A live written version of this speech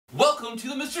welcome to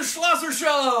the Mr. Schlosser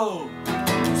Show!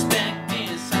 Respect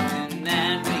is something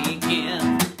that we give.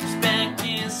 Respect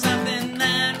is something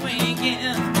that we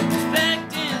give.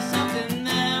 Respect is something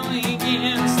that we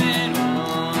give. Said,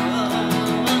 oh,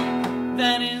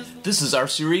 that is... This is our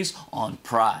series on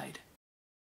pride.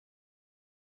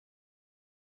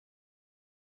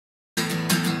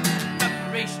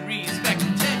 Preparation, respect,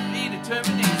 integrity,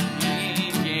 determination,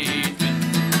 engagement.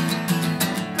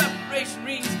 Preparation,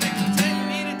 respect,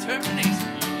 integrity,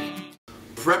 determination.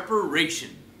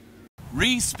 Preparation,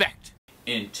 respect,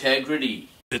 integrity,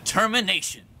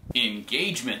 determination,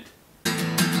 engagement.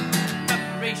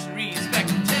 Preparation, respect,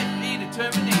 integrity,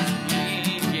 determination,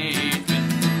 engagement.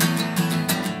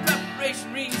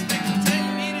 Preparation, respect,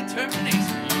 integrity,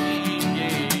 determination,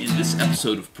 engagement. In this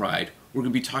episode of Pride, we're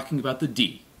going to be talking about the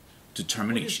D.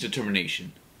 Determination.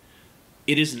 Determination.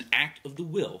 It is an act of the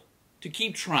will to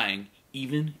keep trying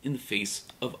even in the face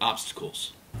of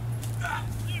obstacles.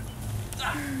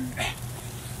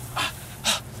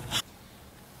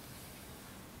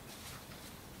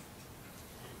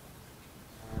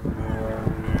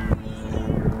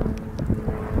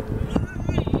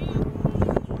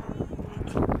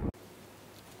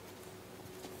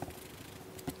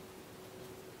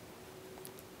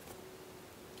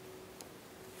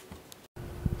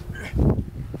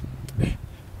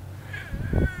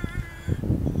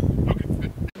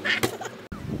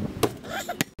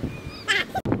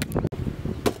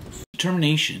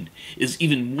 Determination is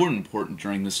even more important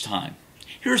during this time.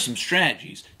 Here are some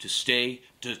strategies to stay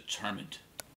determined.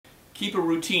 Keep a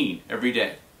routine every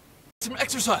day. Some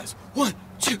exercise. 1,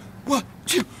 2, 1,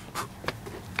 2.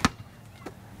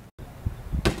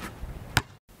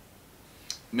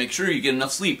 Make sure you get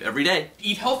enough sleep every day.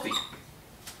 Eat healthy.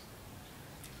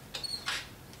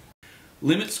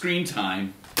 Limit screen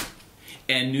time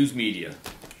and news media.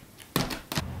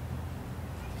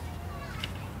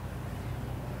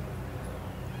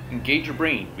 Engage your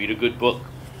brain. Read a good book.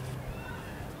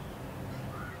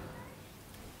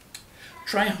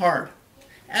 Try hard.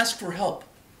 Ask for help.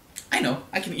 I know,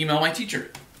 I can email my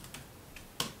teacher.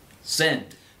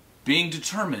 Send. Being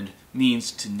determined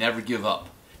means to never give up.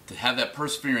 To have that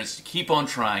perseverance to keep on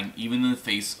trying even in the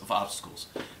face of obstacles.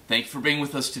 Thank you for being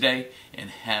with us today and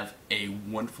have a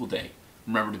wonderful day.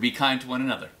 Remember to be kind to one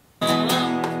another.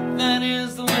 That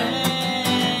is the way.